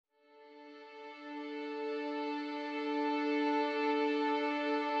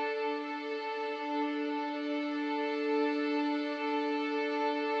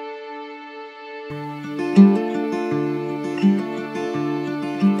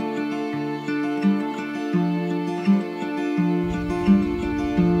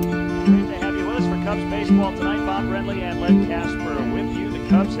baseball tonight. Bob Renly and Len Casper with you. The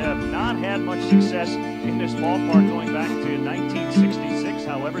Cubs have not had much success in this ballpark going back to 1966.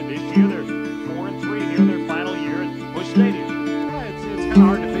 However, this year they're 4-3 here in their final year at Busch Stadium. It's kind of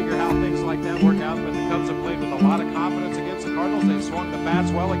hard to figure how things like that work out, but the Cubs have played with a lot of confidence against the Cardinals. They've swung the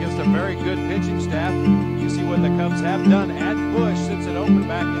bats well against a very good pitching staff. You see what the Cubs have done at Busch since it opened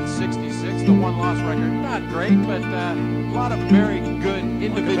back in '66. The one-loss record, not great, but a lot of very good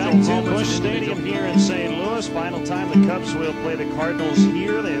individual moments. Back to Busch Stadium here in St. Louis. Final time the Cubs will play the Cardinals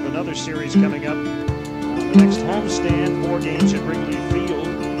here. They have another series coming up. The next homestand, 4 games at Wrigley Field.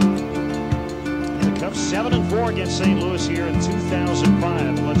 The Cubs 7-4 against St. Louis here in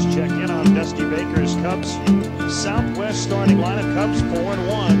 2005. Let's check in on Dusty Baker's Cubs Southwest starting lineup. Cubs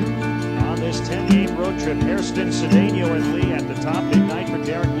 4-1 on this 10-game road trip. Hairston, Cedeno, and Lee at the top. Big night for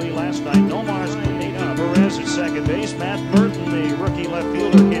Derek Lee last night. Nomar's leading up. Perez at second base. Matt Burton, the rookie left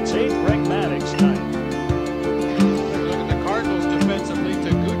fielder, hits 8th. Greg Maddux 9th. Look at the Cardinals defensively.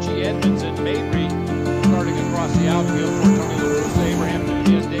 Taguchi, Edmonds, and Mabry starting across the outfield for Tony La Russa, Abraham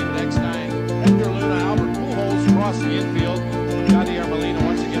Nunez, David Eckstein, Hector Luna, Albert Pujols across the infield. Yadier Molina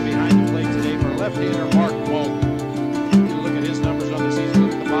once again behind the plate today for left-hander Mark Woke. You look at his numbers on the season.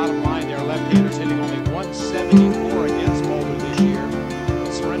 Look at the bottom line there. Left-handers hitting only 174 against Mulder this year.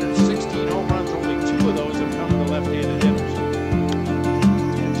 He surrendered 16 home runs. Only 2 of those have come to left-handed hitters.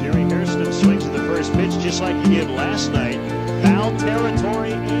 And Jerry Hairston swings at the first pitch just like he did last night. Foul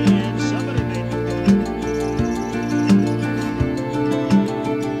territory, and somebody made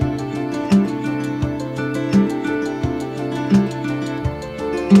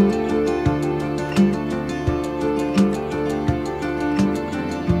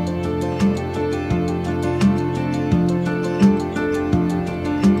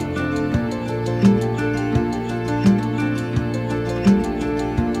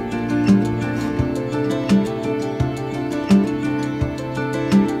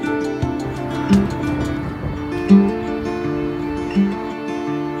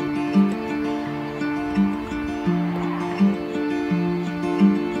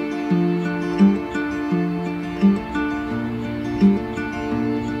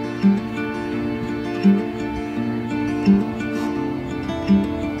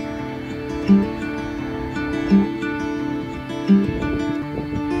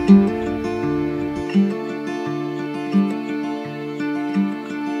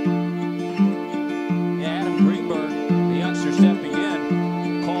Adam Greenberg, the youngster stepping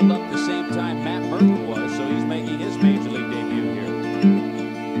in, called up the same time Matt Burton was, so he's making his major league debut here.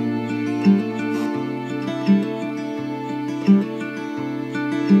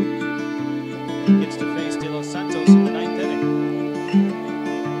 Gets to face De Los Santos in the 9th inning.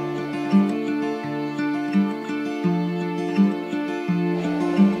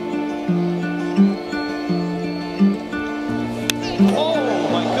 Oh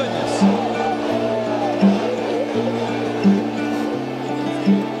my goodness!